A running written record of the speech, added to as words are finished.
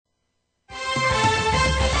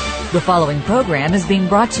The following program is being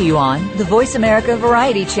brought to you on the Voice America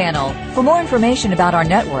Variety Channel. For more information about our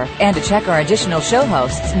network and to check our additional show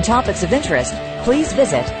hosts and topics of interest, please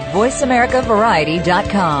visit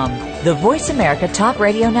voiceamericavariety.com. The Voice America Talk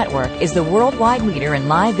Radio Network is the worldwide leader in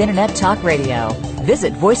live Internet talk radio.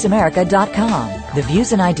 Visit voiceamerica.com. The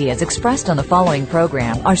views and ideas expressed on the following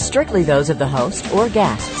program are strictly those of the host or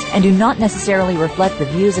guests and do not necessarily reflect the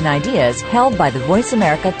views and ideas held by the Voice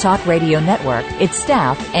America Talk Radio Network, its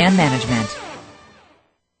staff, and management.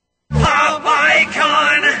 Pop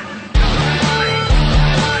icon!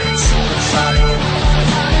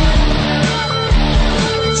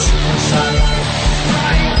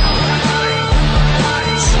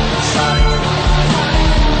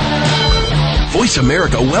 Voice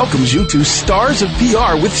America welcomes you to Stars of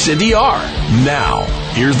PR with Cindy R. Now,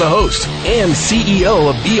 here's the host and CEO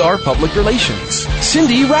of BR Public Relations,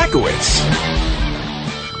 Cindy Rakowitz.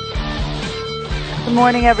 Good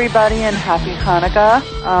morning, everybody, and happy Hanukkah.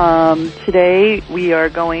 Today we are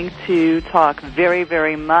going to talk very,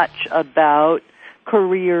 very much about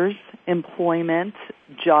careers, employment,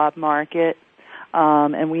 job market.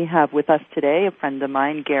 And we have with us today a friend of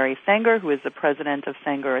mine, Gary Sanger, who is the president of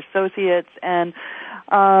Sanger Associates. And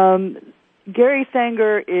Gary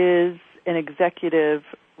Sanger is an executive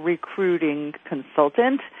recruiting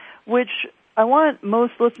consultant, which I want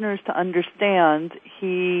most listeners to understand.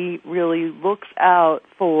 He really looks out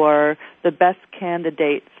for the best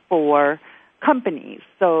candidates for companies.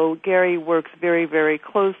 So Gary works very, very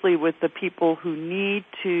closely with the people who need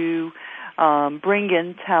to bring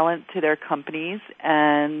in talent to their companies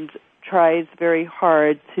and tries very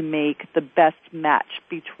hard to make the best match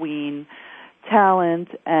between talent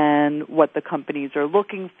and what the companies are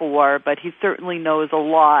looking for, but he certainly knows a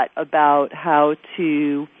lot about how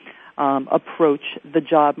to approach the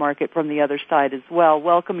job market from the other side as well.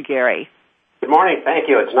 Welcome, Gary. Good morning. Thank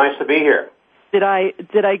you. It's nice to be here. Did I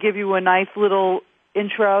give you a nice little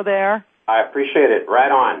intro there? I appreciate it.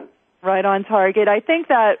 Right on. Right on target. I think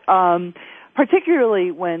that particularly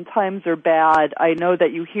when times are bad, I know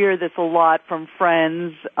that you hear this a lot from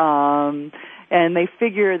friends, and they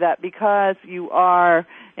figure that because you are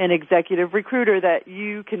an executive recruiter that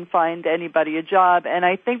you can find anybody a job. And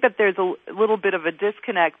I think that there's a little bit of a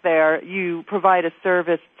disconnect there. You provide a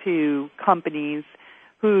service to companies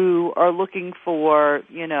who are looking for,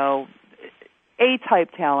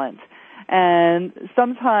 A-type talent. And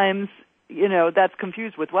sometimes that's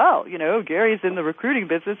confused with, Gary's in the recruiting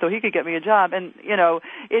business, so he could get me a job. And,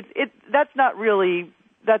 that's not really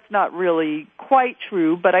quite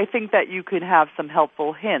true, but I think that you could have some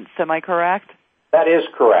helpful hints. Am I correct? That is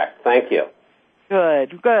correct. Thank you.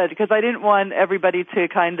 Good, because I didn't want everybody to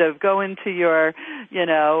kind of go into your,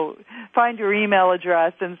 find your email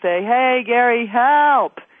address and say, hey, Gary,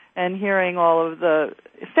 help, and hearing all of the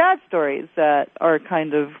sad stories that are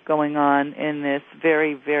kind of going on in this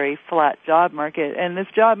very, very flat job market. And this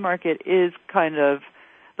job market is kind of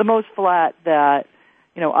the most flat that,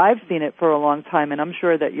 I've seen it for a long time, and I'm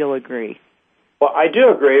sure that you'll agree. Well, I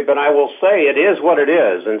do agree, but I will say it is what it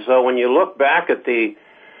is. And so when you look back at the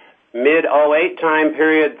mid-08 time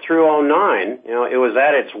period through 09, it was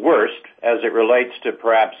at its worst as it relates to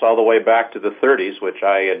perhaps all the way back to the 30s, which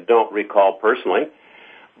I don't recall personally.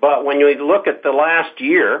 But when you look at the last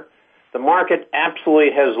year, the market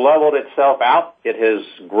absolutely has leveled itself out. It has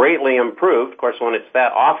greatly improved. Of course, when it's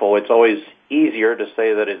that awful, it's always easier to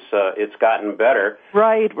say that it's gotten better.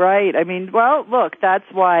 Right. I mean, well, look, that's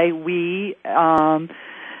why we,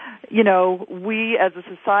 we as a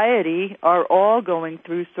society are all going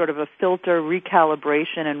through sort of a filter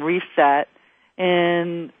recalibration and reset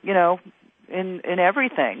in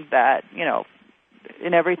everything that,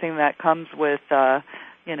 in everything that comes with, a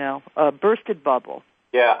bursted bubble.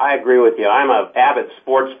 Yeah, I agree with you. I'm an avid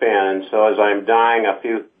sports fan, and so as I'm dying a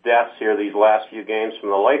few deaths here these last few games from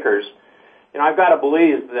the Lakers, I've got to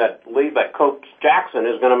believe that Coach Jackson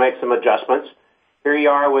is going to make some adjustments. Here you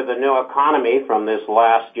are with a new economy from this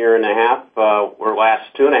last year and a half, or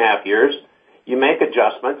last 2.5 years. You make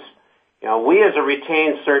adjustments. We as a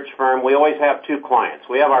retained search firm, we always have two clients.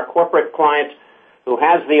 We have our corporate client who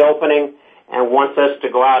has the opening and wants us to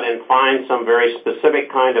go out and find some very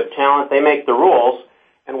specific kind of talent. They make the rules.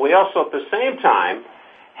 And we also, at the same time,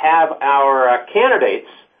 have our candidates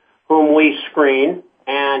whom we screen.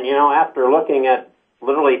 And, after looking at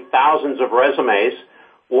literally thousands of resumes,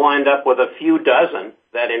 we'll end up with a few dozen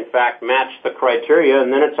that, in fact, match the criteria,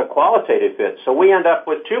 and then it's a qualitative fit. So we end up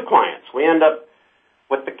with two clients. We end up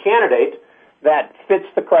with the candidate that fits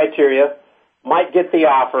the criteria, might get the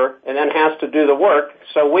offer, and then has to do the work.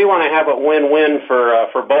 So we want to have a win-win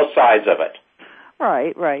for both sides of it.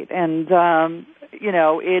 Right. And,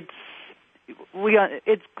 it's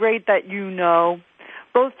great that you know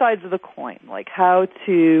both sides of the coin, like how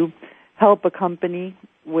to help a company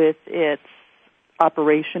with its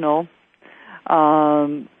operational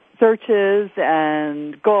searches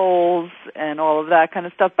and goals and all of that kind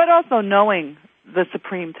of stuff, but also knowing the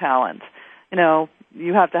supreme talent.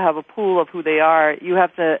 You have to have a pool of who they are. You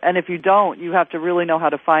have to, and if you don't, you have to really know how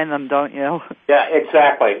to find them, don't you? Yeah,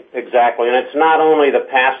 exactly. And it's not only the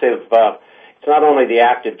passive, it's not only the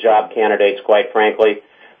active job candidates, quite frankly.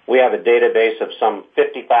 We have a database of some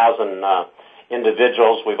 50,000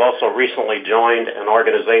 individuals. We've also recently joined an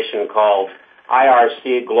organization called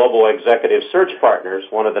IRC Global Executive Search Partners,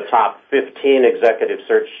 one of the top 15 executive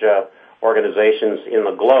search organizations in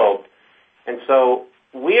the globe. And so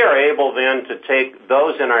we are able then to take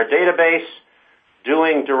those in our database,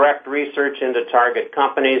 doing direct research into target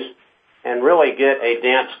companies, and really get a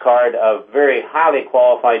dance card of very highly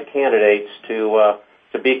qualified candidates to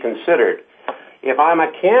be considered. If I'm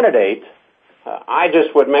a candidate, I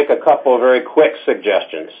just would make a couple of very quick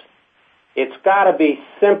suggestions. It's got to be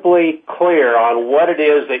simply clear on what it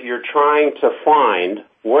is that you're trying to find,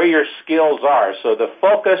 where your skills are. So the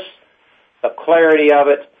focus, the clarity of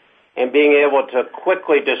it, and being able to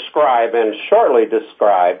quickly describe and shortly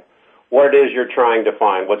describe what it is you're trying to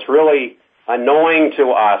find. What's really annoying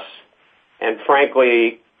to us, and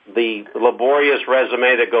frankly, the laborious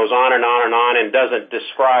resume that goes on and on and on and doesn't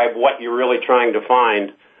describe what you're really trying to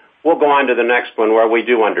find, we'll go on to the next one where we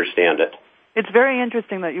do understand it. It's very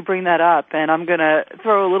interesting that you bring that up, and I'm going to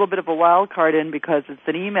throw a little bit of a wild card in because it's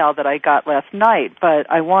an email that I got last night, but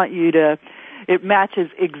I want you to... It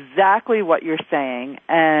matches exactly what you're saying,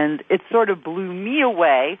 and it sort of blew me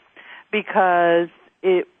away because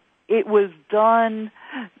it was done,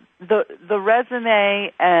 the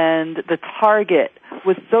resume and the target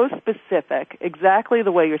was so specific, exactly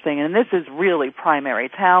the way you're saying, and this is really primary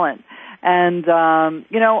talent. And, I'm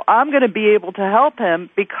going to be able to help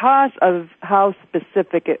him because of how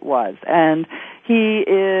specific it was. And he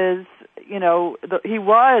is... he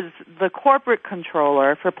was the corporate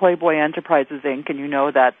controller for Playboy Enterprises, Inc.,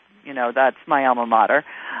 and that's my alma mater,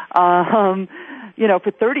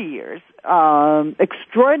 for 30 years.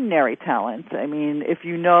 Extraordinary talent. I mean, if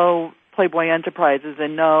you know Playboy Enterprises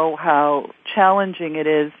and know how challenging it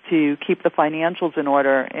is to keep the financials in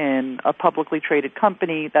order in a publicly traded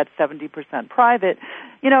company that's 70% private,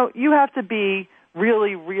 you have to be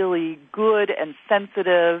really, really good and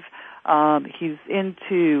sensitive. He's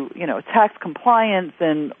into, tax compliance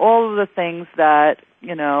and all of the things that,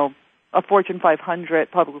 a Fortune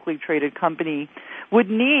 500 publicly traded company would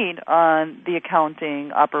need on the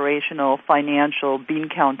accounting, operational, financial, bean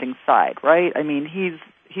counting side, right? I mean,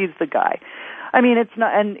 he's the guy. I mean, it's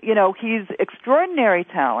not, and, he's extraordinary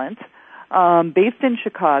talent, based in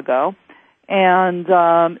Chicago. And,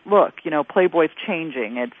 look, Playboy's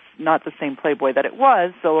changing. It's not the same Playboy that it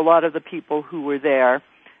was. So a lot of the people who were there,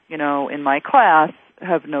 in my class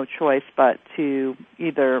have no choice but to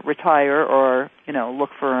either retire or, look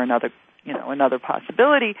for another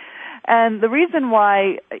possibility. And the reason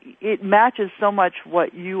why it matches so much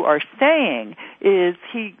what you are saying is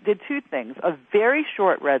he did two things. A very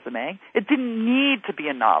short resume. It didn't need to be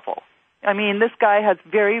a novel. I mean, this guy has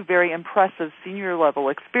very, very impressive senior level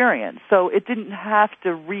experience. So it didn't have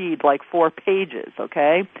to read like 4 pages,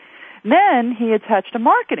 okay? Then he attached a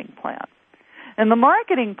marketing plan. And the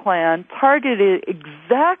marketing plan targeted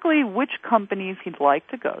exactly which companies he'd like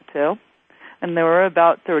to go to. And there were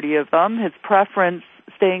about 30 of them. His preference,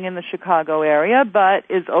 staying in the Chicago area, but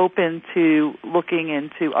is open to looking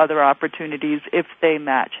into other opportunities if they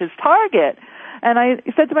match his target. And I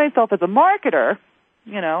said to myself, as a marketer,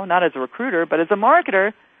 not as a recruiter, but as a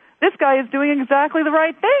marketer, this guy is doing exactly the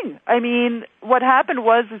right thing. I mean, what happened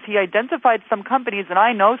was he identified some companies, and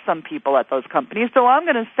I know some people at those companies, so I'm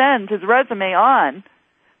going to send his resume on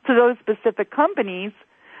to those specific companies.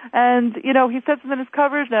 And, he says in his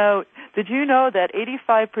cover note, did you know that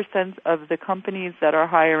 85% of the companies that are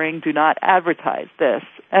hiring do not advertise this?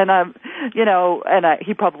 And,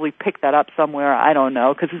 he probably picked that up somewhere, I don't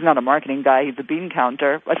know, because he's not a marketing guy, he's a bean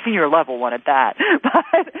counter, a senior level one at that.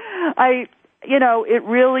 But it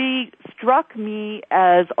really struck me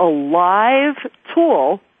as a live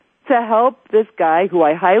tool to help this guy who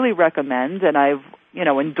I highly recommend and I've,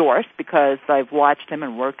 endorsed because I've watched him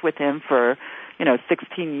and worked with him for,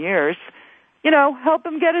 16 years, help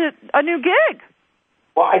him get a new gig.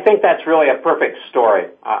 Well, I think that's really a perfect story.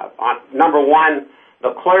 Number one,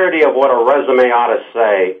 the clarity of what a resume ought to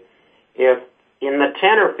say. If in the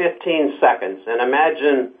 10 or 15 seconds, and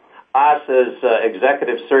imagine us as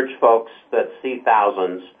executive search folks that see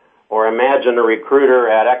thousands, or imagine a recruiter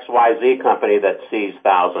at XYZ company that sees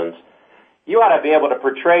thousands. You ought to be able to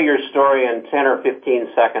portray your story in 10 or 15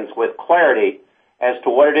 seconds with clarity as to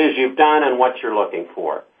what it is you've done and what you're looking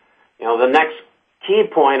for. You know, the next key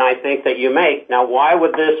point I think that you make, now why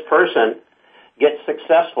would this person get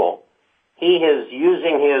successful? He is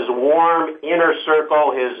using his warm inner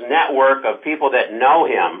circle, his network of people that know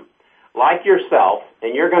him, like yourself,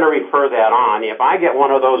 and you're going to refer that on. If I get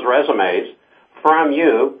one of those resumes from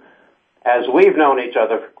you, as we've known each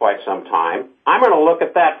other for quite some time, I'm going to look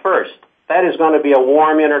at that first. That is going to be a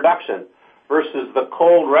warm introduction versus the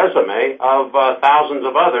cold resume of thousands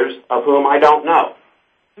of others of whom I don't know.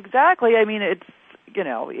 Exactly. I mean,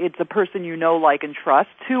 it's a person you know, like, and trust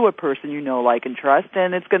to a person you know, like, and trust,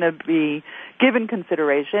 and it's going to be given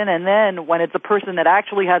consideration. And then when it's a person that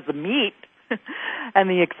actually has the meat and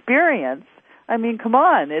the experience, I mean, come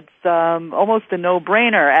on, it's almost a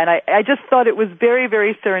no-brainer. And I just thought it was very,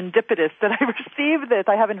 very serendipitous that I received this.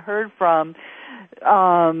 I haven't heard from,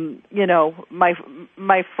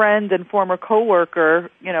 my friend and former coworker,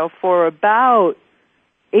 for about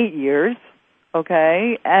 8 years.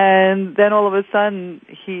 Okay, and then all of a sudden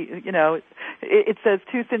it says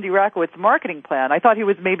to Cindy Rakowitz marketing plan. I thought he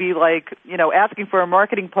was maybe asking for a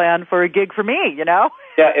marketing plan for a gig for me,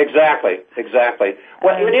 Yeah, exactly.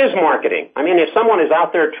 Well, it is marketing. I mean, if someone is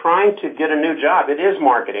out there trying to get a new job, it is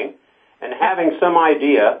marketing, and having some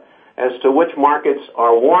idea as to which markets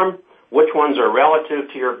are warm, which ones are relative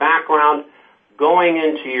to your background, going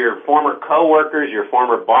into your former coworkers, your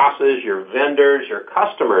former bosses, your vendors, your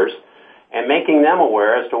customers, and making them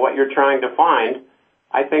aware as to what you're trying to find,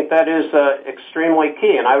 I think that is extremely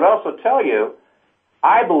key. And I would also tell you,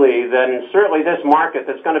 I believe that in certainly this market,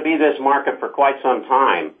 that's going to be this market for quite some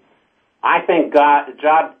time, I think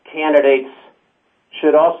job candidates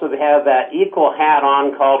should also have that equal hat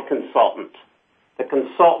on called consultant. The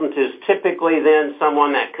consultant is typically then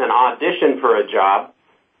someone that can audition for a job.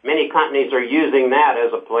 Many companies are using that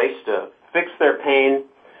as a place to fix their pain,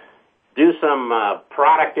 do some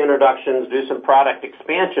product introductions, do some product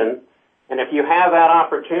expansion, and if you have that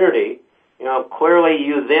opportunity, clearly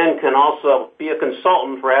you then can also be a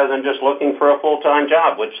consultant rather than just looking for a full-time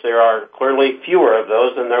job, which there are clearly fewer of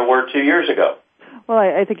those than there were 2 years ago. Well,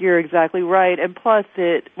 I think you're exactly right, and plus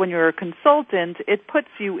when you're a consultant, it puts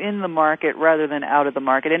you in the market rather than out of the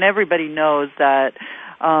market, and everybody knows that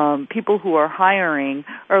people who are hiring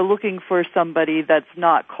are looking for somebody that's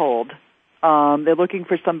not cold. They're looking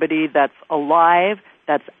for somebody that's alive,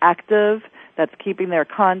 that's active, that's keeping their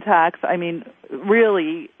contacts. I mean,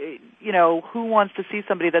 really, who wants to see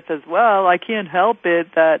somebody that says, well, I can't help it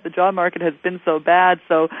that the job market has been so bad,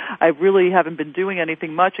 so I really haven't been doing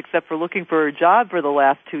anything much except for looking for a job for the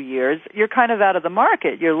last 2 years. You're kind of out of the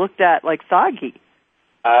market. You're looked at like soggy.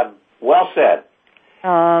 Well said.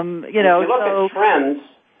 If you look at trends,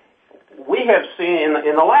 we have seen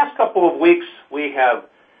in the last couple of weeks, we have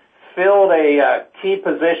filled a key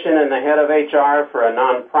position in the head of HR for a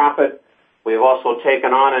nonprofit. We've also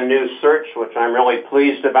taken on a new search, which I'm really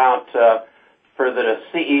pleased about, for the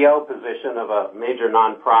CEO position of a major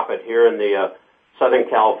nonprofit here in the Southern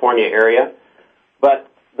California area. But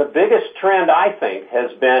the biggest trend, I think,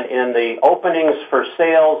 has been in the openings for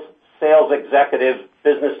sales executives,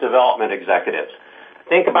 business development executives.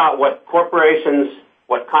 Think about what corporations,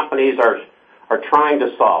 what companies are trying to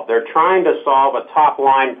solve. They're trying to solve a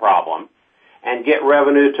top-line problem and get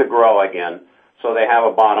revenue to grow again so they have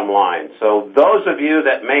a bottom line. So those of you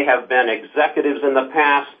that may have been executives in the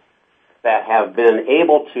past that have been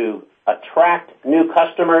able to attract new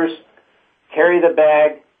customers, carry the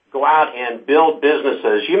bag, go out and build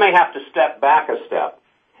businesses, you may have to step back a step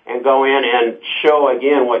and go in and show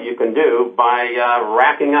again what you can do by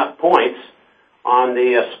racking up points on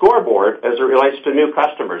the scoreboard as it relates to new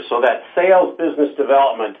customers. So that sales business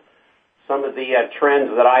development, some of the trends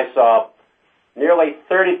that I saw, nearly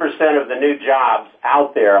 30% of the new jobs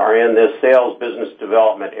out there are in this sales business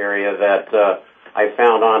development area that I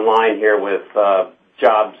found online here with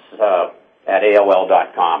jobs at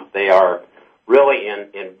AOL.com. They are really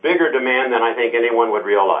in bigger demand than I think anyone would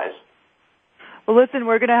realize. Well, listen,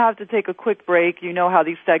 we're going to have to take a quick break. You know how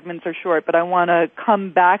these segments are short, but I want to come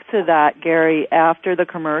back to that, Gary, after the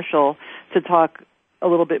commercial to talk a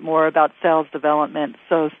little bit more about sales development.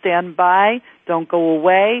 So stand by. Don't go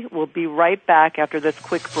away. We'll be right back after this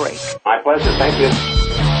quick break. My pleasure. Thank you.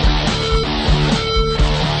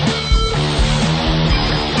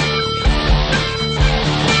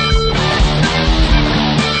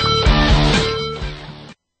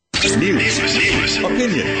 News,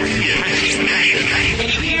 opinion,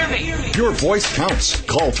 your voice counts.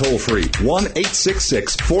 Call toll-free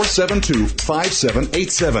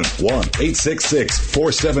 1-866-472-5787.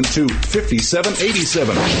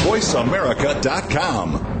 1-866-472-5787.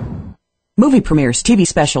 VoiceAmerica.com. Movie premieres, TV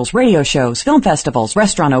specials, radio shows, film festivals,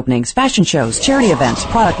 restaurant openings, fashion shows, charity events,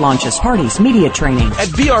 product launches, parties, media training. At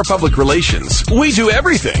VR Public Relations, we do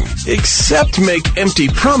everything except make empty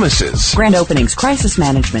promises. Grand openings, crisis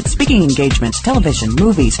management, speaking engagements, television,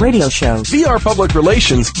 movies, radio shows. VR Public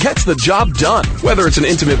Relations gets the job done, whether it's an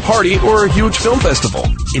intimate party or a huge film festival.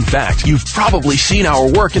 In fact, you've probably seen our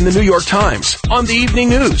work in the New York Times, on the evening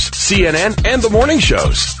news, CNN, and the morning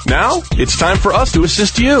shows. Now, it's time for us to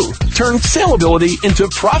assist you. Turn saleability into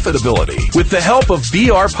profitability with the help of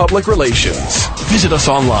VR Public Relations. Visit us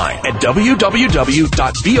online at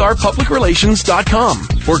www.vrpublicrelations.com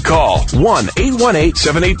or call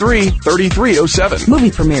 1-818-783-3307.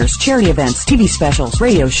 Movie premieres, charity events, TV specials,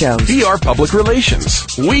 radio shows. VR Public Relations.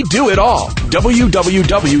 We do it all.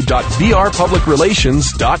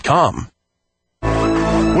 www.vrpublicrelations.com.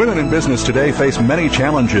 Women in business today face many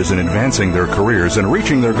challenges in advancing their careers and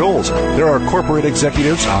reaching their goals. There are corporate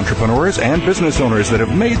executives, entrepreneurs, and business owners that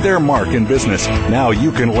have made their mark in business. Now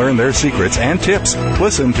you can learn their secrets and tips.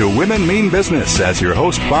 Listen to Women Mean Business as your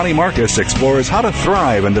host, Bonnie Marcus, explores how to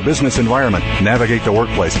thrive in the business environment, navigate the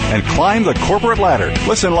workplace, and climb the corporate ladder.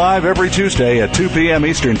 Listen live every Tuesday at 2 p.m.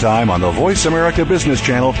 Eastern Time on the Voice America Business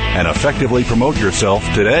Channel and effectively promote yourself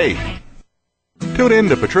today. Tune in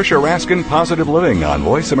to Patricia Raskin Positive Living on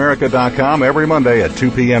VoiceAmerica.com every Monday at 2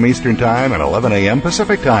 p.m. Eastern Time and 11 a.m.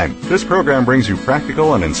 Pacific Time. This program brings you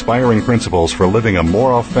practical and inspiring principles for living a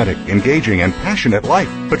more authentic, engaging, and passionate life.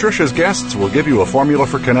 Patricia's guests will give you a formula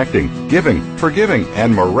for connecting, giving, forgiving,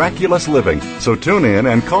 and miraculous living. So tune in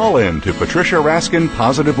and call in to Patricia Raskin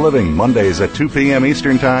Positive Living Mondays at 2 p.m.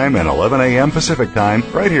 Eastern Time and 11 a.m. Pacific Time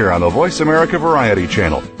right here on the Voice America Variety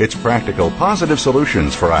Channel. It's practical, positive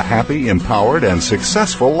solutions for a happy, empowered, and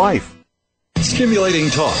successful life. Stimulating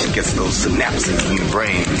talk. It gets those synapses in the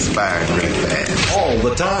brain firing really fast. All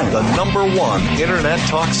the time. The number one internet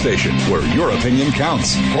talk station where your opinion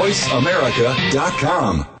counts.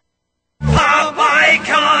 VoiceAmerica.com. Pop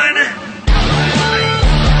icon!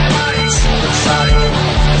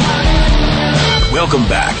 Welcome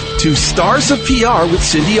back to Stars of PR with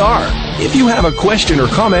Cindy R. If you have a question or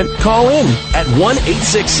comment, call in at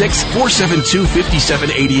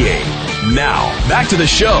 1-866-472-5788. Now, back to the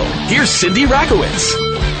show. Here's Cindy Rakowitz.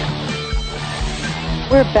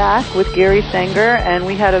 We're back with Gary Sanger, and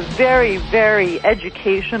we had a very, very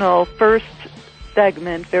educational first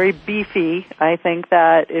segment, very beefy. I think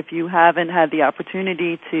that if you haven't had the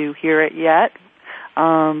opportunity to hear it yet,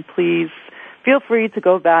 please feel free to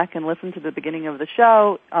go back and listen to the beginning of the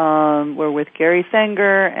show. We're with Gary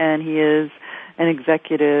Sanger, and he is an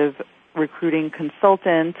executive recruiting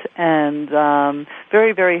consultant, and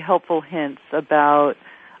very, very helpful hints about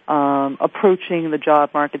approaching the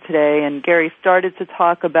job market today. And Gary started to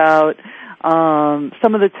talk about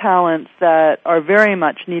some of the talents that are very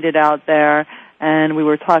much needed out there, and we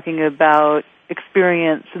were talking about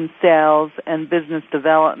experience in sales and business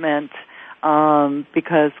development,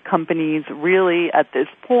 because companies really at this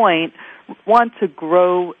point want to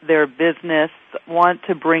grow their business, want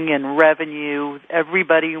to bring in revenue.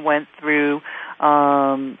 Everybody went through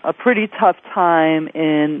a pretty tough time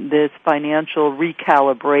in this financial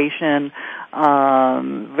recalibration.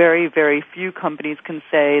 Very, very few companies can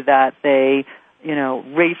say that they,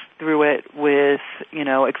 raced through it with,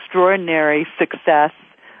 extraordinary success.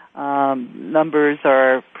 Numbers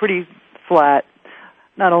are pretty flat,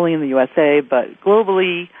 not only in the USA, but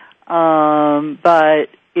globally. But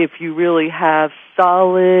if you really have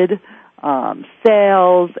solid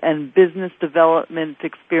sales and business development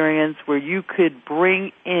experience where you could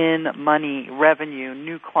bring in money, revenue,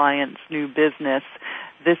 new clients, new business,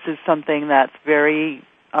 this is something that's very,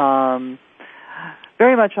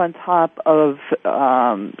 very much on top of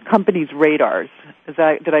companies' radars. Did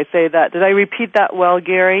I say that? Did I repeat that well,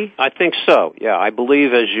 Gary? I think so. Yeah, I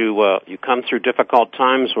believe as you come through difficult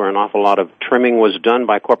times where an awful lot of trimming was done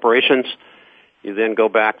by corporations, you then go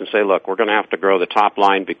back and say, look, we're going to have to grow the top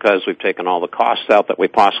line because we've taken all the costs out that we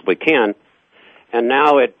possibly can. And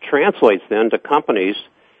now it translates then to companies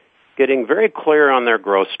getting very clear on their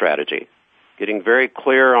growth strategy, getting very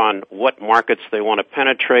clear on what markets they want to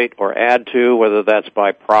penetrate or add to, whether that's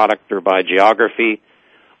by product or by geography.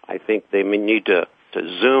 I think they may need to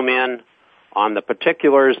zoom in on the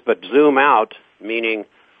particulars, but zoom out, meaning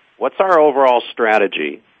what's our overall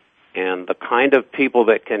strategy? And the kind of people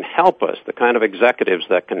that can help us, the kind of executives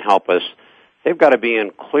that can help us, they've got to be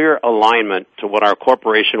in clear alignment to what our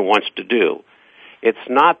corporation wants to do. It's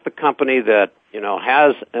not the company that,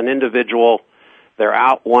 has an individual, they're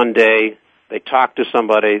out one day, they talk to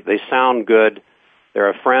somebody, they sound good, they're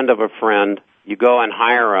a friend of a friend, you go and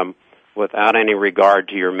hire them without any regard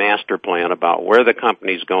to your master plan about where the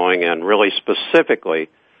company's going and really specifically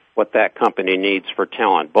what that company needs for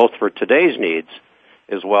talent, both for today's needs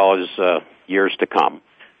as well as years to come.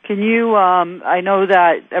 Can you, I know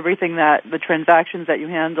that everything that the transactions that you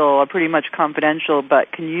handle are pretty much confidential,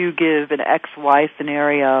 but can you give an XY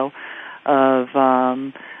scenario of,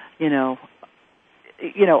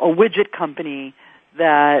 a widget company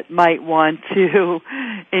that might want to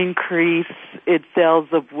increase its sales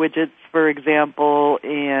of widgets, for example,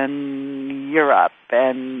 in Europe,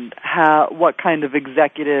 and what kind of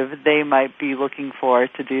executive they might be looking for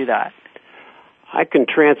to do that? I can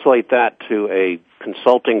translate that to a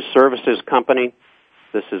consulting services company.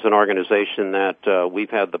 This is an organization that we've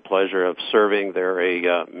had the pleasure of serving. They're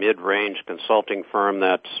a mid-range consulting firm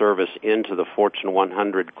that service into the Fortune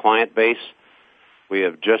 100 client base. We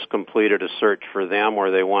have just completed a search for them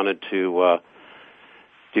where they wanted to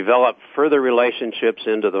develop further relationships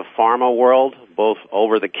into the pharma world, both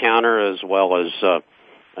over-the-counter as well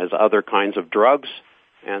as other kinds of drugs.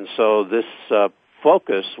 And so this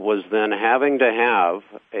focus was then having to have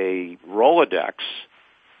a Rolodex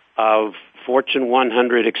of Fortune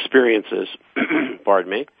 100 experiences,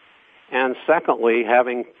 pardon me, and secondly,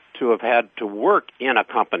 having to have had to work in a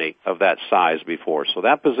company of that size before. So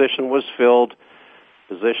that position was filled.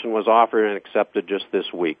 Position was offered and accepted just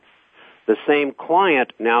this week. The same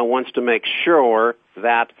client now wants to make sure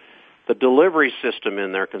that the delivery system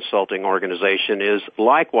in their consulting organization is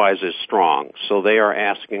likewise as strong. So they are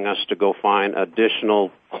asking us to go find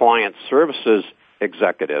additional client services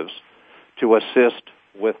executives to assist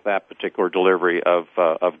with that particular delivery of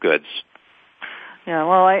goods. Yeah,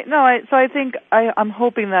 well, I think I'm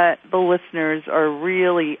hoping that the listeners are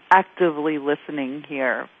really actively listening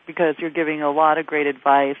here because you're giving a lot of great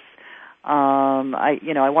advice. I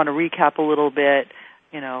want to recap a little bit.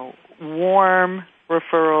 Warm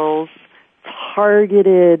referrals,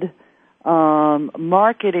 targeted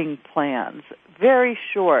marketing plans, very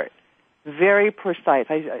short, very precise.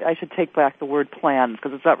 I should take back the word plans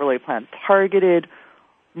because it's not really a plan. Targeted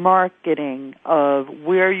marketing of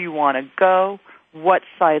where you want to go, what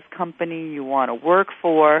size company you want to work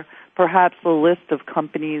for, perhaps a list of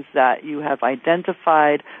companies that you have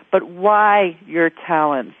identified, but why your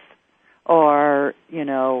talents are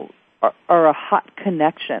a hot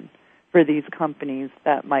connection for these companies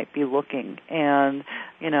that might be looking. And,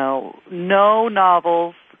 no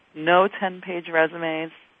novels, no 10-page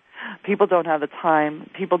resumes. People don't have the time.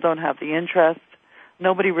 People don't have the interest.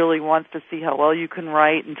 Nobody really wants to see how well you can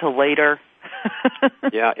write until later.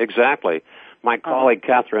 Yeah, exactly. My colleague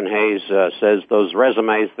Catherine Hayes says those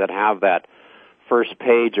resumes that have that first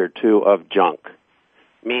page or two of junk,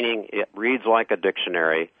 meaning it reads like a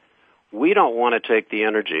dictionary. We don't want to take the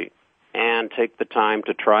energy and take the time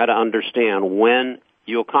to try to understand when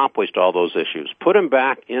you accomplished all those issues. Put them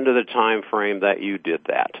back into the time frame that you did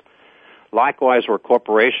that. Likewise, where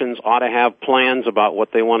corporations ought to have plans about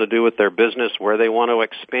what they want to do with their business, where they want to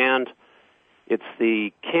expand, it's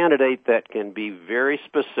the candidate that can be very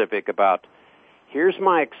specific about, here's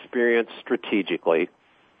my experience strategically,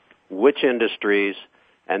 which industries,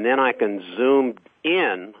 and then I can zoom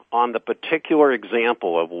in on the particular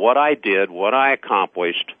example of what I did, what I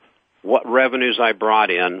accomplished, what revenues I brought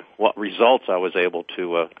in, what results I was able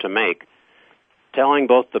to make. Telling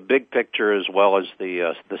both the big picture as well as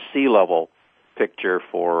the C-level picture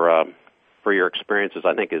for your experiences,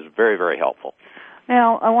 I think, is very, very helpful.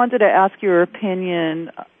 Now, I wanted to ask your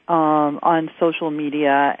opinion on social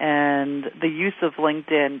media and the use of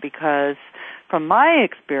LinkedIn because, from my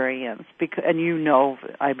experience,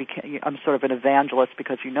 I'm sort of an evangelist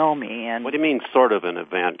because you know me. And what do you mean, sort of an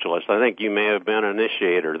evangelist? I think you may have been an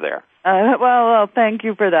initiator there. Well, thank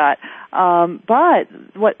you for that. But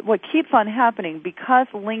what keeps on happening, because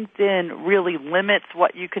LinkedIn really limits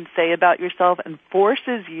what you can say about yourself and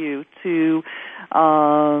forces you to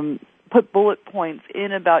put bullet points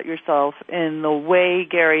in about yourself in the way,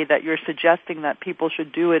 Gary, that you're suggesting that people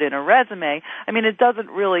should do it in a resume. I mean, it doesn't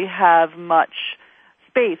really have much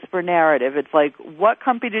space for narrative. It's like, what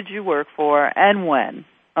company did you work for and when?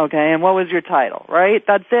 Okay, and what was your title, right?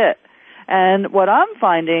 That's it. And what I'm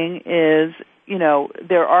finding is,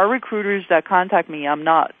 there are recruiters that contact me. I'm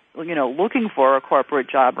not, looking for a corporate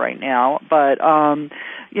job right now, but,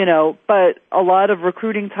 but a lot of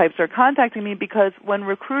recruiting types are contacting me because when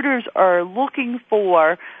recruiters are looking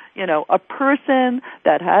for, a person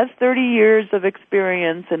that has 30 years of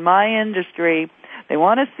experience in my industry, they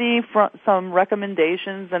want to see some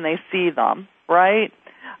recommendations and they see them, right?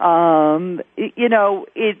 You know,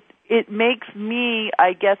 it makes me,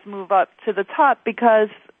 I guess, move up to the top because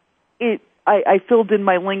I filled in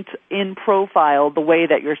my LinkedIn profile the way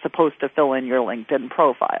that you're supposed to fill in your LinkedIn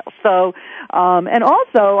profile. So, and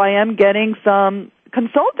also I am getting some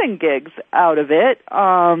consulting gigs out of it.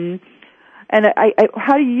 And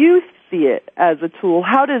how do you see it as a tool?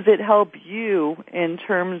 How does it help you in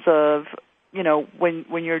terms of, you know,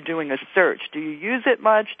 when you're doing a search? Do you use it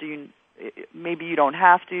much? Maybe you don't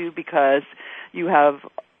have to because you have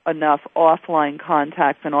enough offline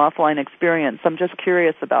contacts and offline experience. I'm just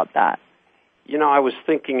curious about that. You know, I was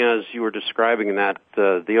thinking as you were describing that,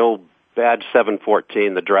 the old Badge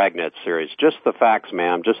 714, the Dragnet series, just the facts,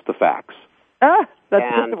 ma'am, just the facts. Ah,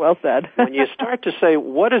 that's well said. When you start to say,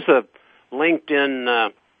 what does a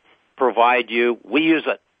LinkedIn provide you? We use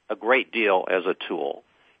it a great deal as a tool.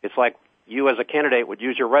 It's like you as a candidate would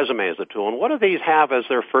use your resume as a tool. And what do these have as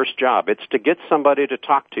their first job? It's to get somebody to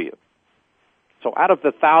talk to you. So out of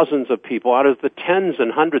the thousands of people, out of the tens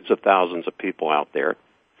and hundreds of thousands of people out there,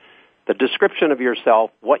 the description of yourself,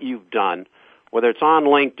 what you've done, whether it's on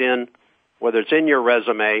LinkedIn, whether it's in your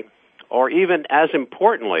resume, or even as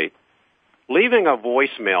importantly, leaving a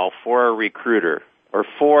voicemail for a recruiter or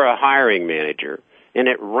for a hiring manager, and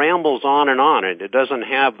it rambles on and it doesn't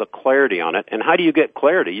have the clarity on it. And how do you get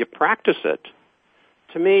clarity? You practice it.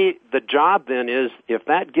 To me, the job then is, if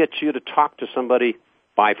that gets you to talk to somebody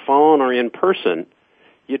by phone or in person,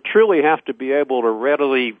 you truly have to be able to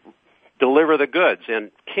readily deliver the goods.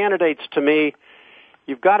 And candidates, to me,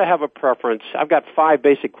 you've got to have a preference. I've got 5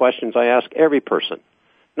 basic questions I ask every person.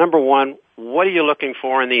 Number 1, what are you looking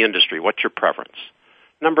for in the industry? What's your preference?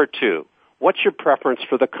 Number 2, what's your preference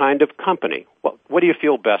for the kind of company? What do you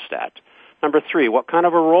feel best at? Number 3, what kind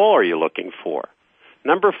of a role are you looking for?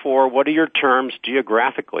 Number 4, what are your terms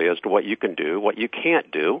geographically as to what you can do, what you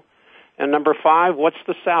can't do? And number 5, what's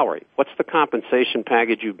the salary? What's the compensation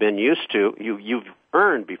package you've been used to, you've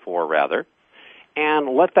earned before, rather?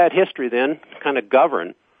 And let that history then kind of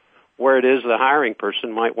govern where it is the hiring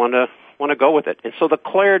person might want to go with it. And so the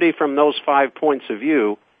clarity from those 5 points of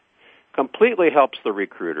view completely helps the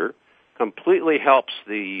recruiter, completely helps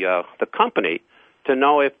the company to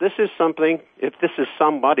know if this is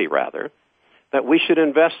somebody, rather, that we should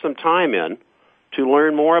invest some time in to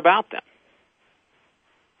learn more about them.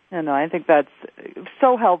 No, I think that's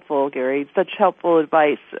so helpful, Gary. Such helpful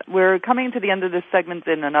advice. We're coming to the end of this segment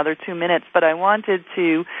in another 2 minutes, but I wanted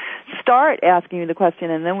to start asking you the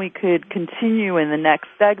question, and then we could continue in the next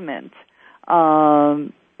segment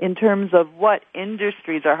in terms of what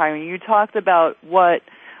industries are hiring. You talked about what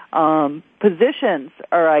positions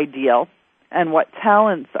are ideal and what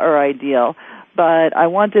talents are ideal, but I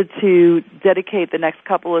wanted to dedicate the next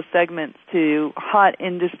couple of segments to hot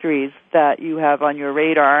industries that you have on your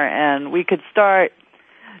radar, and we could start,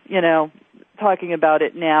 you know, talking about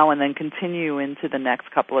it now and then continue into the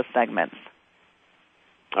next couple of segments.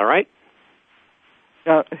 All right.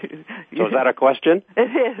 So is that a question?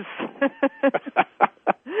 It is.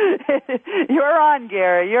 You're on,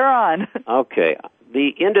 Gary. You're on. Okay. The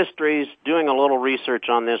industries, doing a little research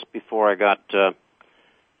on this before I got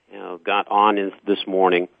on this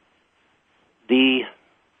morning. The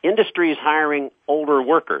industry is hiring older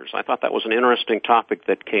workers. I thought that was an interesting topic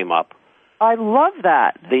that came up. I love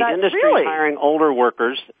that. The industry is hiring older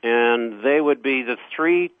workers, and they would be the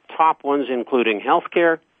 3 top ones, including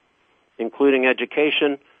healthcare, including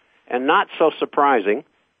education, and not so surprising,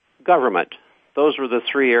 government. Those were the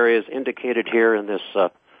 3 areas indicated here in this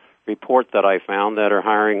report that I found that are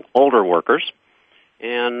hiring older workers.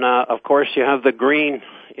 And, of course, you have the green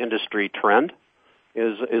industry trend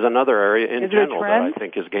is another area in general that I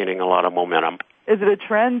think is gaining a lot of momentum. Is it a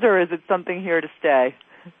trend or is it something here to stay?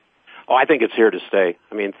 Oh, I think it's here to stay.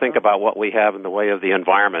 I mean, think about what we have in the way of the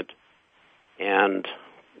environment and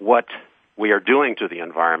what we are doing to the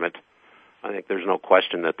environment. I think there's no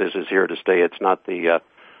question that this is here to stay. It's not the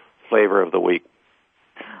flavor of the week.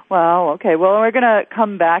 Well, okay. Well, we're going to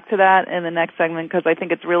come back to that in the next segment because I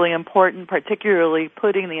think it's really important, particularly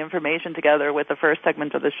putting the information together with the first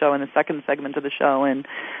segment of the show and the second segment of the show, and,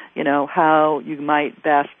 you know, how you might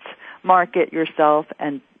best market yourself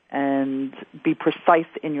and be precise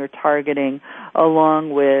in your targeting,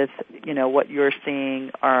 along with, you know, what you're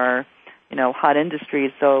seeing are, you know, hot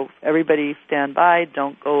industries. So everybody stand by,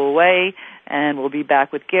 don't go away, and we'll be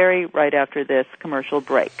back with Gary right after this commercial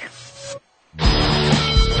break.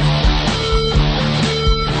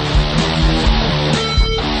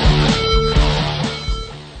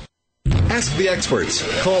 Ask the experts.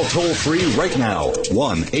 Call toll-free right now,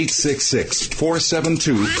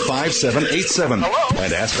 1-866-472-5787.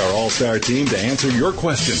 And ask our All-Star team to answer your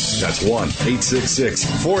question. That's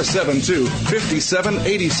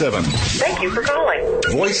 1-866-472-5787. Thank you for calling.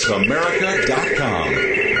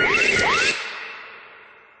 VoiceAmerica.com.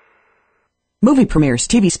 Movie premieres,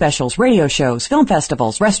 TV specials, radio shows, film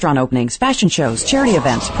festivals, restaurant openings, fashion shows, charity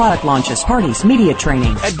events, product launches, parties, media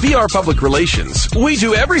training. At VR Public Relations, we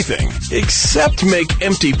do everything except make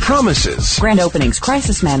empty promises. Grand openings,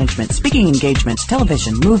 crisis management, speaking engagements,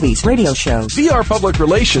 television, movies, radio shows. VR Public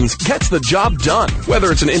Relations gets the job done,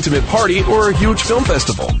 whether it's an intimate party or a huge film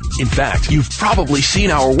festival. In fact, you've probably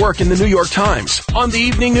seen our work in the New York Times, on the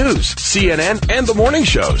evening news, CNN, and the morning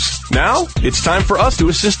shows. Now, it's time for us to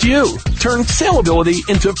assist you. Turn saleability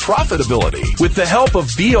into profitability with the help of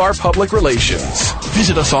VR Public Relations.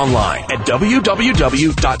 Visit us online at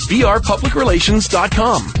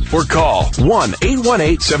www.vrpublicrelations.com or call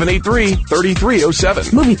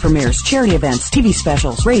 1-818-783-3307. Movie premieres, charity events, TV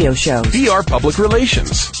specials, radio shows. VR Public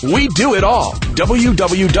Relations. We do it all.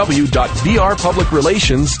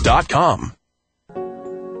 www.vrpublicrelations.com.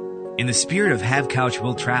 In the spirit of Have Couch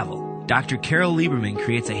Will Travel, Dr. Carol Lieberman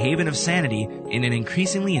creates a haven of sanity in an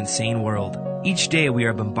increasingly insane world. Each day we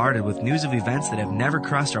are bombarded with news of events that have never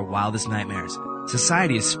crossed our wildest nightmares.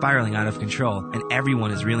 Society is spiraling out of control and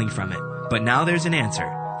everyone is reeling from it. But now there's an answer.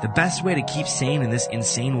 The best way to keep sane in this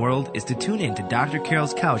insane world is to tune in to Dr.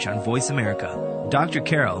 Carol's Couch on Voice America. Dr.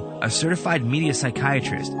 Carol, a certified media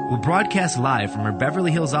psychiatrist, will broadcast live from her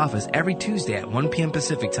Beverly Hills office every Tuesday at 1 p.m.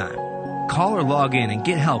 Pacific Time. Call or log in and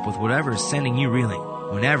get help with whatever is sending you reeling,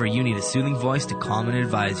 whenever you need a soothing voice to calm and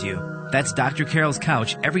advise you. That's Dr. Carol's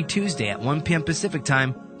Couch every Tuesday at 1 p.m. Pacific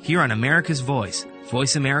Time here on America's Voice,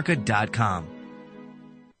 voiceamerica.com.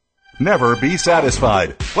 Never be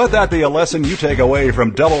satisfied. Let that be a lesson you take away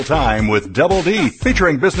from Double Time with Double D,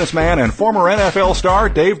 featuring businessman and former NFL star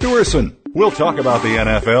Dave Duerson. We'll talk about the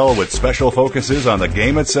NFL with special focuses on the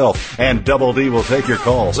game itself, and Double D will take your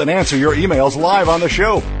calls and answer your emails live on the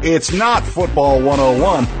show. It's not Football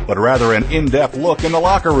 101, but rather an in-depth look in the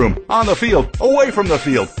locker room, on the field, away from the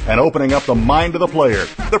field, and opening up the mind of the player.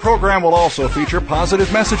 The program will also feature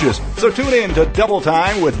positive messages, so tune in to Double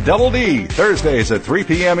Time with Double D, Thursdays at 3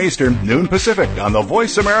 p.m. Eastern, noon Pacific, on the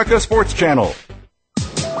Voice America Sports Channel.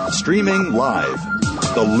 Streaming live,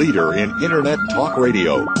 the leader in Internet talk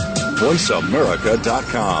radio.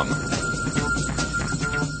 VoiceAmerica.com.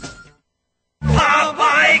 Pop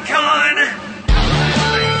icon.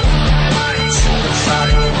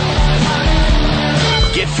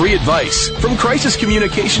 Get free advice from crisis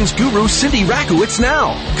communications guru Cindy Rakowitz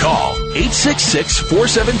now. Call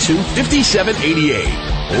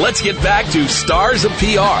 866-472-5788. Let's get back to Stars of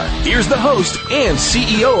PR. Here's the host and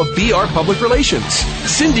CEO of BR Public Relations,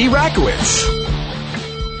 Cindy Rakowitz.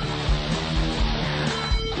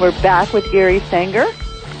 We're back with Gary Sanger,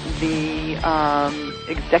 the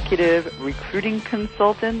executive recruiting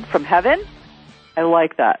consultant from Heaven. I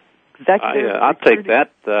like that. I'll take that.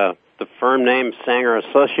 The firm name Sanger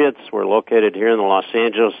Associates. We're located here in the Los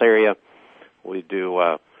Angeles area. We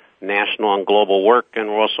do national and global work, and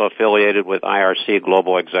we're also affiliated with IRC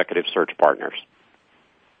Global Executive Search Partners.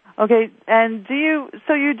 Okay, and you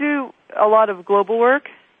do a lot of global work?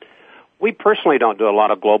 We personally don't do a lot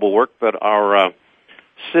of global work, but our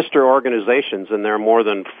sister organizations, and there are more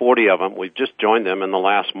than 40 of them. We've just joined them in the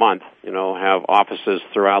last month, have offices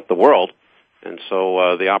throughout the world. And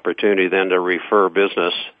so the opportunity then to refer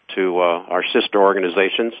business to our sister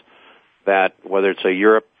organizations, that whether it's a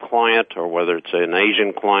Europe client or whether it's an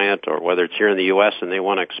Asian client or whether it's here in the U.S. and they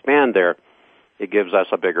want to expand there, it gives us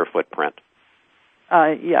a bigger footprint.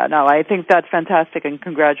 I think that's fantastic, and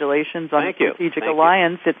congratulations on Strategic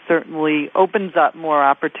Alliance. It certainly opens up more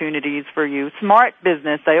opportunities for you. Smart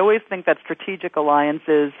business. I always think that Strategic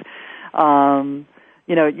Alliances,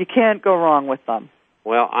 you can't go wrong with them.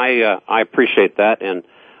 Well, I appreciate that, and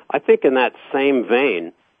I think in that same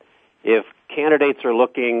vein, if candidates are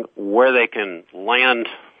looking where they can land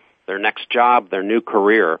their next job, their new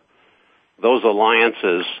career, those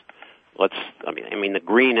alliances, the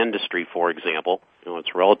green industry, for example,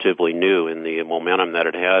 it's relatively new in the momentum that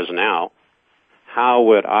it has now. How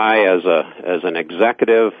would I, as an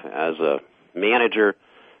executive, as a manager,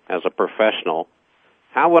 as a professional,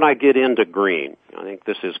 how would I get into green? I think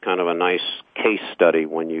this is kind of a nice case study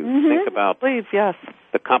when you think about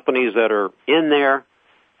the companies that are in there,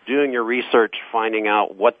 doing your research, finding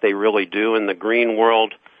out what they really do in the green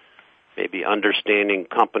world, maybe understanding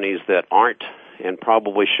companies that aren't and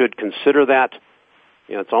probably should consider that.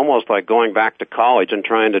 It's almost like going back to college and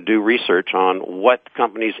trying to do research on what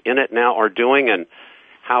companies in it now are doing and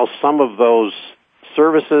how some of those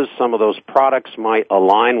services, some of those products might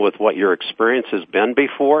align with what your experience has been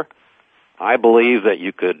before, I believe that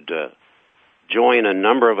you could join a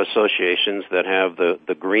number of associations that have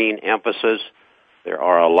the green emphasis. There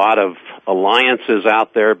are a lot of alliances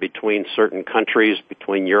out there between certain countries,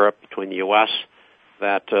 between Europe, between the U.S.,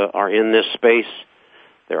 that are in this space.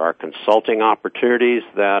 There are consulting opportunities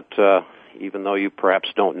that, even though you perhaps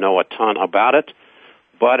don't know a ton about it,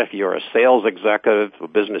 but if you're a sales executive, a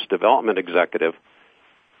business development executive,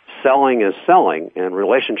 selling is selling, and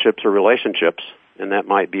relationships are relationships, and that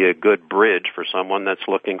might be a good bridge for someone that's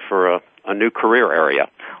looking for a new career area.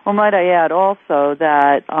 Well, might I add also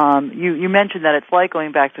that you mentioned that it's like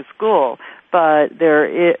going back to school, but there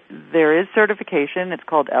is certification. It's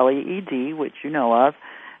called LEED, which you know of,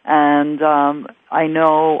 and I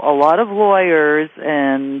know a lot of lawyers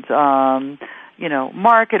and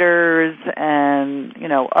marketers and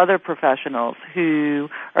other professionals who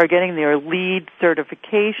are getting their LEED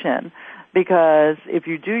certification, because if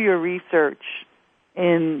you do your research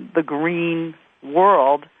in the green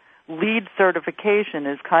world, LEED certification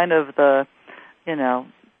is kind of the,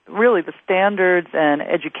 really the standards and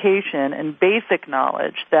education and basic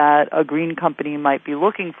knowledge that a green company might be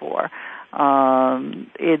looking for. I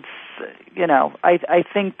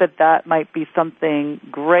think that might be something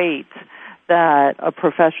great that a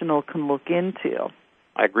professional can look into.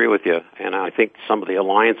 I agree with you, and I think some of the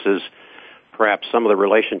alliances, perhaps some of the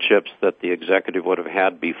relationships that the executive would have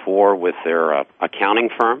had before with their accounting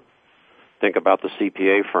firm. Think about the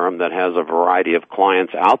CPA firm that has a variety of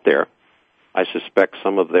clients out there. I suspect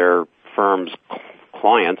some of their firm's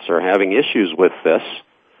clients are having issues with this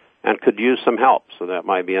and could use some help. So that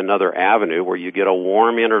might be another avenue where you get a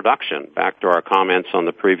warm introduction, back to our comments on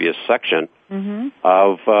the previous section,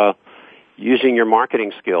 of using your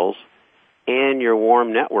marketing skills and your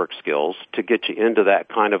warm network skills to get you into that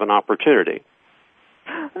kind of an opportunity.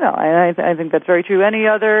 No, I think that's very true. Any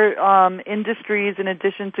other industries in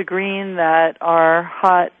addition to green that are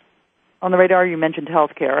hot on the radar? You mentioned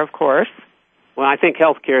healthcare, of course. Well, I think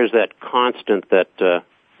healthcare is that constant that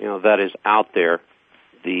that is out there.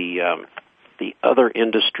 The other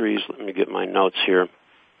industries. Let me get my notes here.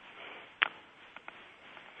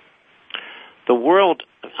 The world.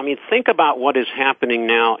 I mean, think about what is happening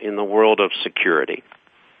now in the world of security.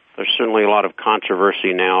 There's certainly a lot of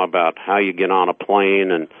controversy now about how you get on a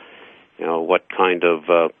plane and, what kind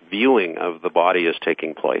of viewing of the body is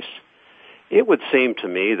taking place. It would seem to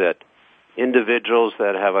me that individuals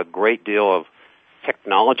that have a great deal of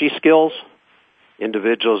technology skills,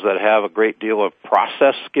 individuals that have a great deal of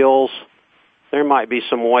process skills, there might be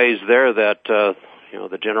some ways there that,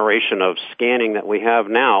 the generation of scanning that we have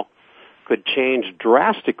now could change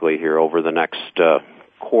drastically here over the next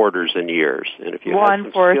quarters and years. And if you have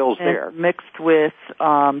some skills there, mixed with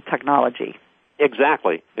technology.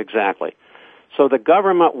 Exactly. So the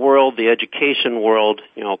government world, the education world,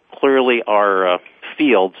 clearly are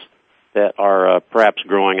fields that are perhaps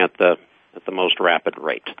growing at the most rapid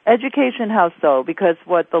rate. Education, how so? Because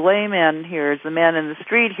what the layman hears, the man in the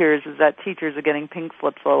street hears, is that teachers are getting pink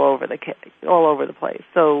slips all over the place.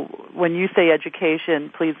 So when you say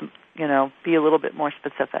education, please, be a little bit more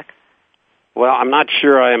specific. Well, I'm not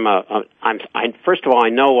sure first of all, I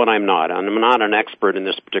know what I'm not. I'm not an expert in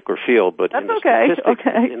this particular field, but that's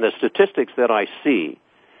in the statistics that I see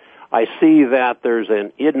that there's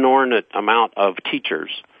an inordinate amount of teachers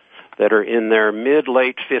that are in their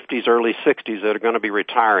mid-late 50s, early 60s that are going to be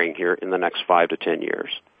retiring here in the next 5 to 10 years.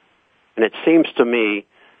 And it seems to me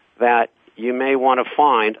that you may want to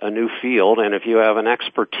find a new field, and if you have an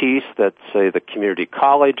expertise that, say, the community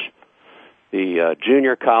college, the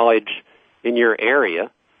junior college in your area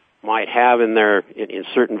might have in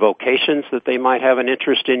certain vocations that they might have an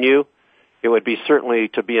interest in you, it would be certainly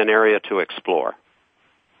to be an area to explore.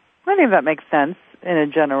 I think that makes sense in a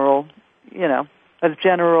general, as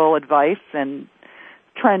general advice and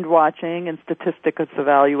trend watching and statistics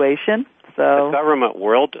evaluation. So the government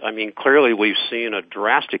world, clearly we've seen a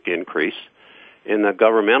drastic increase in the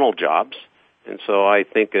governmental jobs, and so I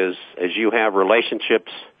think as you have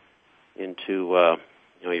relationships into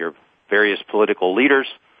your various political leaders,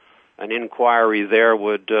 an inquiry there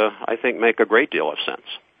would, I think, make a great deal of sense.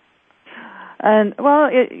 And,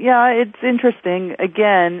 it's interesting.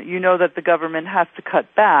 Again, that the government has to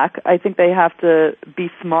cut back. I think they have to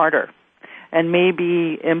be smarter and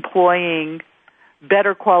maybe employing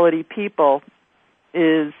better quality people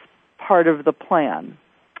is part of the plan,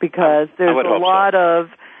 because there's a lot of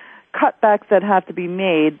cutbacks that have to be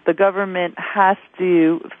made. The government has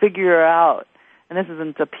to figure out, and this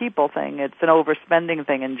isn't a people thing, it's an overspending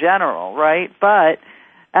thing in general, right? But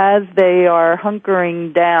as they are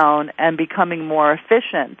hunkering down and becoming more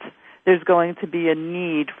efficient, there's going to be a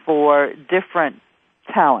need for different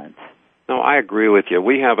talent. No, I agree with you.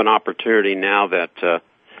 We have an opportunity now that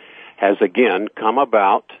has, again, come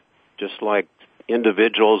about just like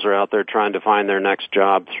individuals are out there trying to find their next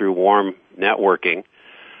job through warm networking.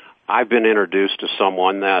 I've been introduced to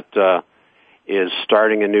someone that is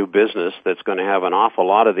starting a new business that's going to have an awful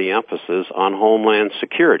lot of the emphasis on homeland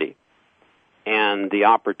security. And the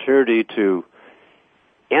opportunity to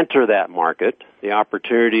enter that market, the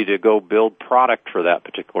opportunity to go build product for that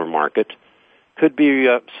particular market, could be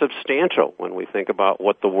substantial when we think about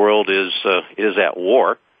what the world is at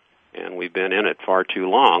war, and we've been in it far too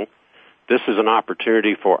long. This is an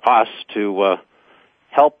opportunity for us to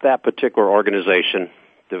help that particular organization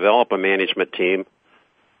develop a management team,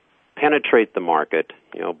 penetrate the market,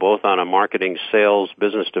 both on a marketing, sales,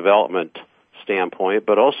 business development standpoint,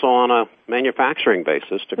 but also on a manufacturing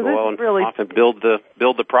basis to go out and often build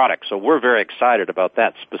the product. So we're very excited about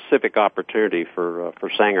that specific opportunity for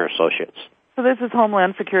Sanger Associates. So this is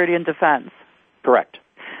Homeland Security and Defense. Correct.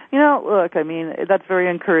 Look, that's very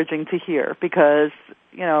encouraging to hear because,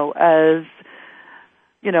 as,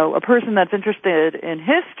 a person that's interested in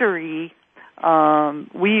history,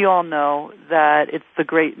 we all know that it's the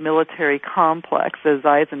great military complex, as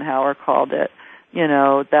Eisenhower called it,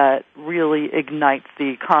 that really ignites the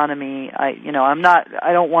economy. I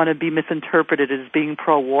don't want to be misinterpreted as being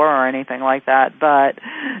pro-war or anything like that, but,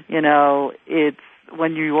 it's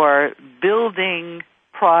when you are building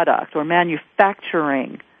product or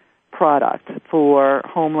manufacturing product for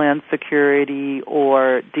homeland security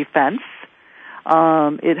or defense,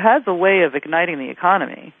 it has a way of igniting the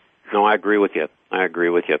economy. No, I agree with you.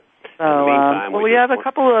 So, we have a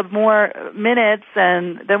couple of more minutes,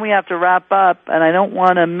 and then we have to wrap up, and I don't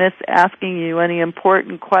want to miss asking you any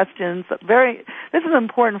important questions. This is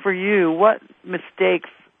important for you. What mistakes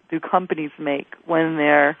do companies make when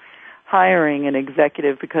they're hiring an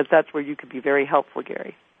executive? Because that's where you could be very helpful,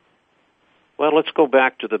 Gary. Well, let's go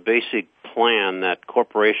back to the basic plan that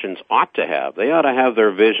corporations ought to have. They ought to have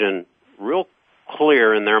their vision real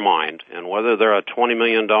clear in their mind, and whether they're a $20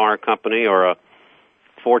 million company or a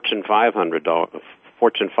Fortune 500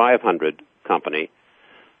 company,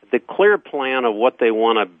 the clear plan of what they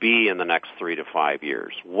want to be in the next 3 to 5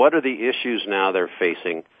 years. What are the issues now they're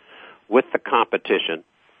facing with the competition?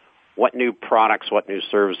 What new products, what new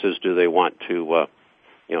services do they want to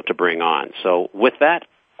bring on? So with that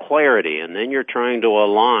clarity, and then you're trying to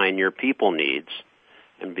align your people needs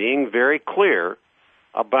and being very clear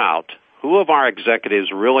about who of our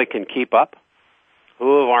executives really can keep up,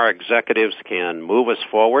 who of our executives can move us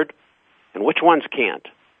forward, and which ones can't.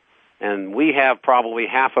 And we have probably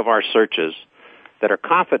half of our searches that are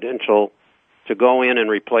confidential to go in and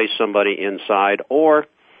replace somebody inside, or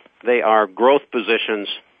they are growth positions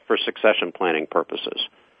for succession planning purposes.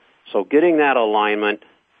 So getting that alignment,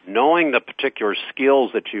 knowing the particular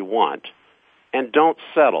skills that you want, and don't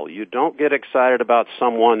settle. You don't get excited about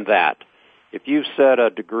someone that, if you've said a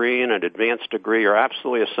degree and an advanced degree are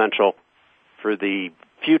absolutely essential for the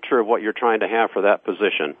future of what you're trying to have for that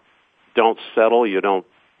position, don't settle, you don't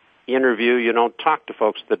interview, you don't talk to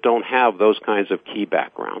folks that don't have those kinds of key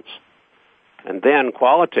backgrounds. And then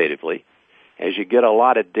qualitatively, as you get a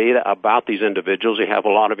lot of data about these individuals, you have a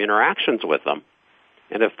lot of interactions with them.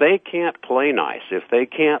 And if they can't play nice, if they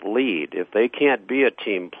can't lead, if they can't be a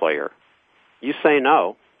team player, you say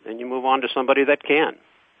no, and you move on to somebody that can.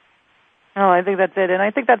 Oh, I think that's it. And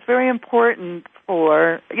I think that's very important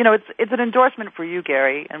for, it's an endorsement for you,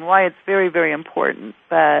 Gary, and why it's very, very important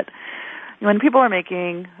that when people are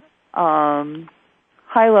making a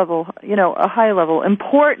high-level,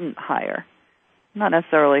 important hire, not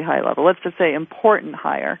necessarily high-level, let's just say important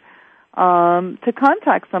hire, to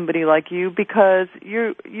contact somebody like you because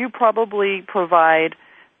you probably provide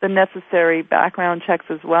the necessary background checks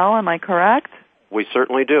as well. Am I correct? We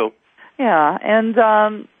certainly do. Yeah,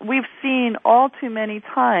 and we've seen all too many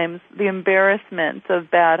times the embarrassment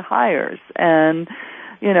of bad hires. And,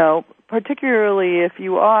 particularly if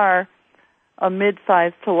you are a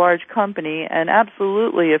mid-sized to large company, and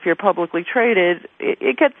absolutely if you're publicly traded,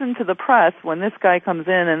 it gets into the press when this guy comes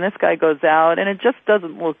in and this guy goes out, and it just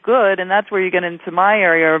doesn't look good, and that's where you get into my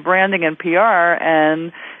area of branding and PR,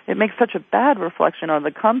 and it makes such a bad reflection on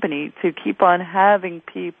the company to keep on having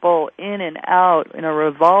people in and out in a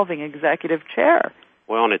revolving executive chair.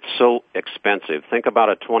 Well, and it's so expensive. Think about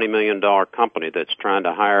a $20 million company that's trying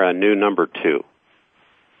to hire a new number two.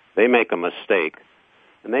 They make a mistake,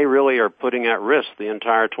 and they really are putting at risk the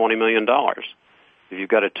entire $20 million. If you've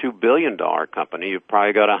got a $2 billion company, you've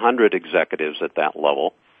probably got 100 executives at that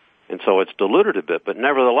level, And so it's diluted a bit, but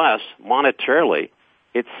nevertheless, monetarily,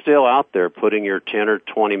 it's still out there putting your 10 or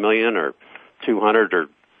 20 million or 200 or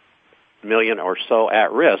million or so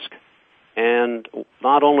at risk. And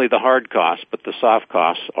not only the hard costs, but the soft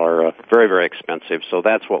costs are very, very expensive. So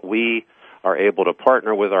that's what we are able to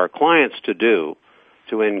partner with our clients to do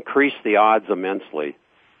to increase the odds immensely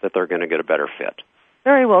that they're going to get a better fit.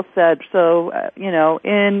 Very well said. So,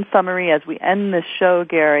 in summary, as we end this show,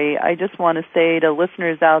 Gary, I just want to say to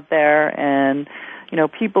listeners out there and,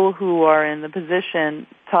 people who are in the position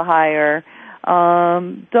to hire,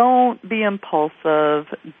 don't be impulsive.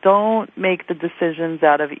 Don't make the decisions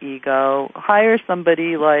out of ego. Hire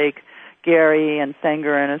somebody like Gary and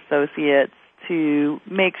Sanger and Associates to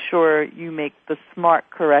make sure you make the smart,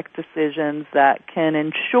 correct decisions that can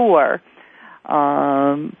ensure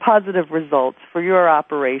positive results for your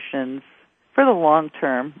operations for the long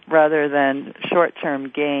term rather than short-term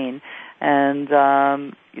gain. And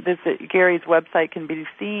Gary's website can be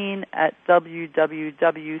seen at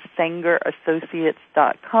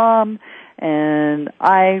www.sangerassociates.com, and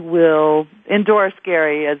I will endorse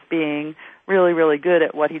Gary as being really, really good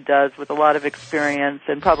at what he does with a lot of experience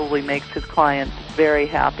and probably makes his clients very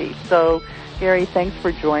happy. So, Gary, thanks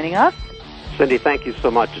for joining us. Cindy, thank you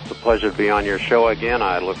so much. It's a pleasure to be on your show again.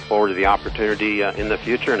 I look forward to the opportunity in the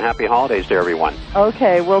future, and happy holidays to everyone.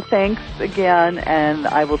 Okay, well, thanks again, and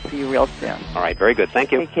I will see you real soon. All right, very good.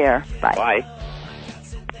 Thank you. Take care. Bye. Bye.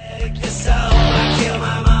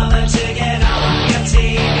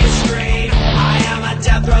 I am a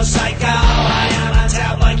death row psycho. I am a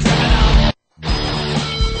tabloid criminal.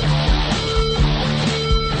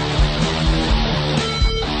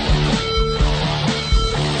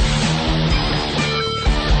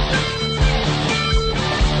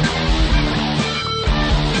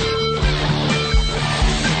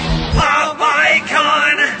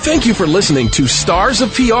 Thank you for listening to Stars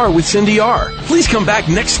of PR with Cindy R. Please come back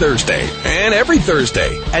next Thursday and every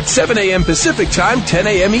Thursday at 7 a.m. Pacific Time, 10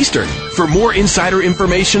 a.m. Eastern for more insider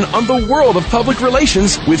information on the world of public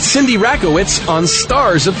relations with Cindy Rakowitz on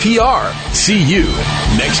Stars of PR. See you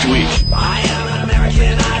next week. I am an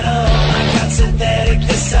American Idol. I got synthetic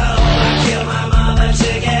thistle. I kill my mother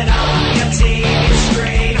to get on your TV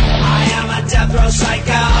screen. I am a death row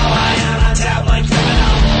psycho. I am